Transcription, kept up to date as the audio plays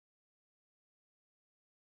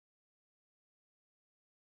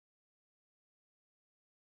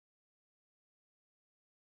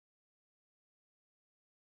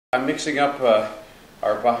I'm mixing up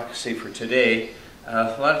our epoxy for today.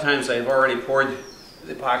 A lot of times I've already poured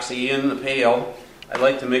the epoxy in the pail. I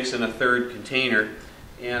like to mix in a third container,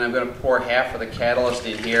 and I'm going to pour half of the catalyst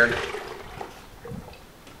in here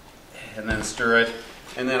and then stir it,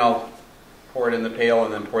 and then I'll pour it in the pail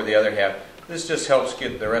and then pour the other half. This just helps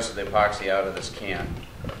get the rest of the epoxy out of this can.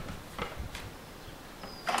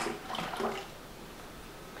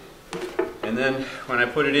 And then when I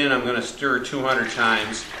put it in, I'm going to stir 200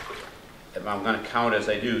 times. I'm going to count as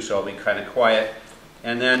I do, so I'll be kind of quiet.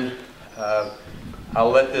 And then I'll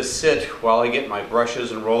let this sit while I get my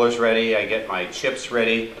brushes and rollers ready, I get my chips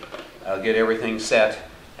ready, I'll get everything set,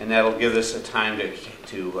 and that'll give this a time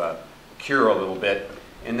to cure a little bit.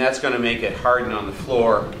 And that's going to make it harden on the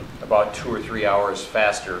floor about 2 or 3 hours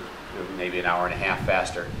faster, maybe an hour and a half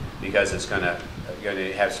faster, because it's going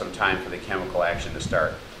to have some time for the chemical action to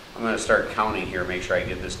start. I'm going to start counting here, make sure I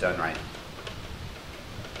get this done right.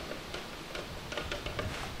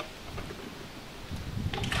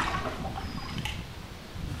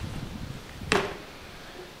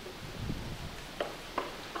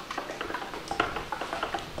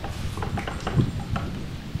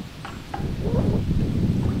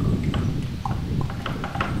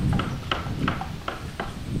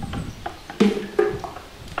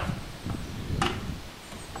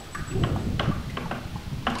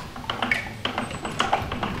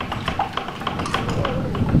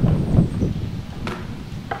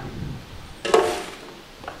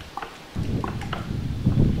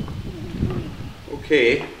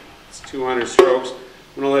 Okay, it's 200 strokes.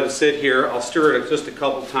 I'm going to let it sit here. I'll stir it just a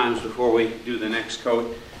couple times before we do the next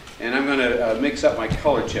coat. And I'm going to mix up my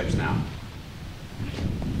color chips now.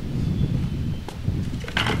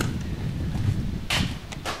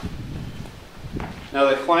 Now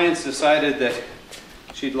the client's decided that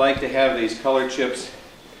she'd like to have these color chips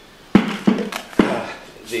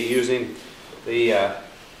using the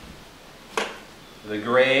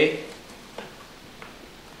gray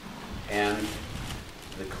and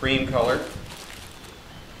the cream color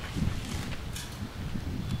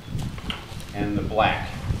and the black.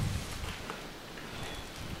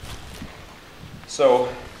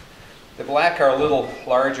 So the black are a little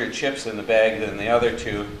larger chips in the bag than the other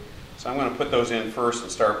two, so I'm going to put those in first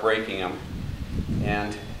and start breaking them.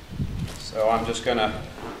 And so I'm just going to,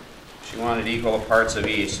 she wanted equal parts of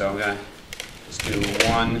each, so I'm going to just do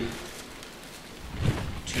 1,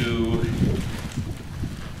 2,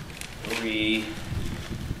 3,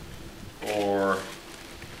 4,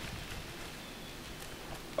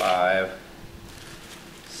 5,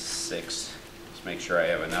 6. Let's make sure I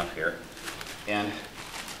have enough here. And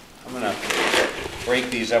I'm going to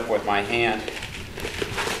break these up with my hand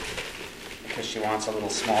because she wants a little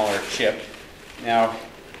smaller chip. Now,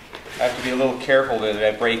 I have to be a little careful that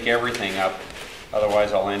I break everything up,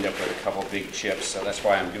 otherwise I'll end up with a couple big chips, so that's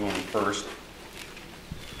why I'm doing them first.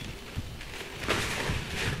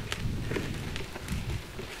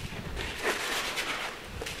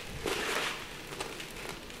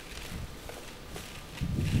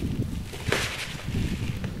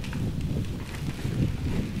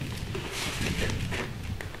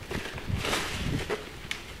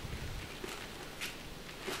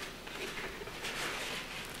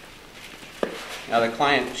 Now the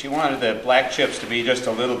client, she wanted the black chips to be just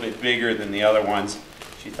a little bit bigger than the other ones.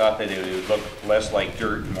 She thought that it would look less like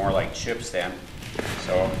dirt and more like chips then.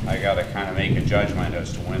 So I got to kind of make a judgment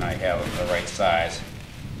as to when I have the right size.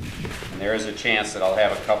 And there is a chance that I'll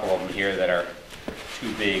have a couple of them here that are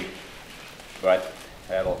too big, but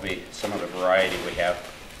that'll be some of the variety we have.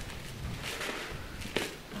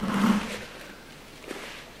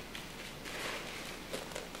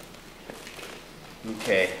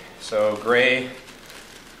 Okay, so gray,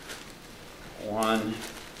 1,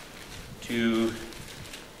 2,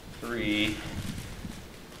 3,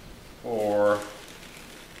 4,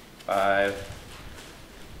 5,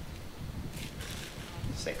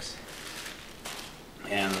 6.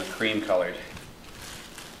 And the cream colored.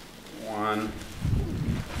 1,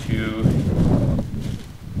 2,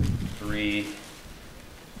 3,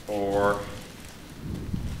 4,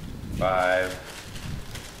 5,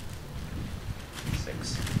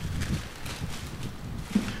 6.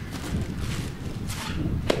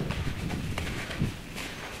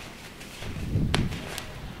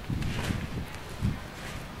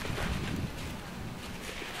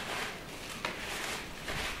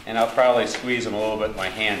 And I'll probably squeeze them a little bit with my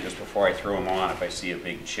hand just before I throw them on if I see a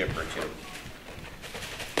big chip or two.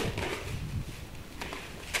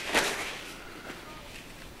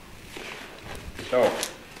 So,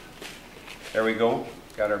 there we go.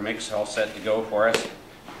 Got our mix all set to go for us.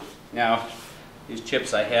 Now, these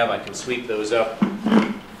chips I have, I can sweep those up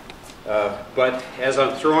But as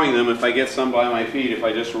I'm throwing them, if I get some by my feet, if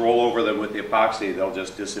I just roll over them with the epoxy, they'll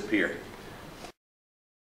just disappear.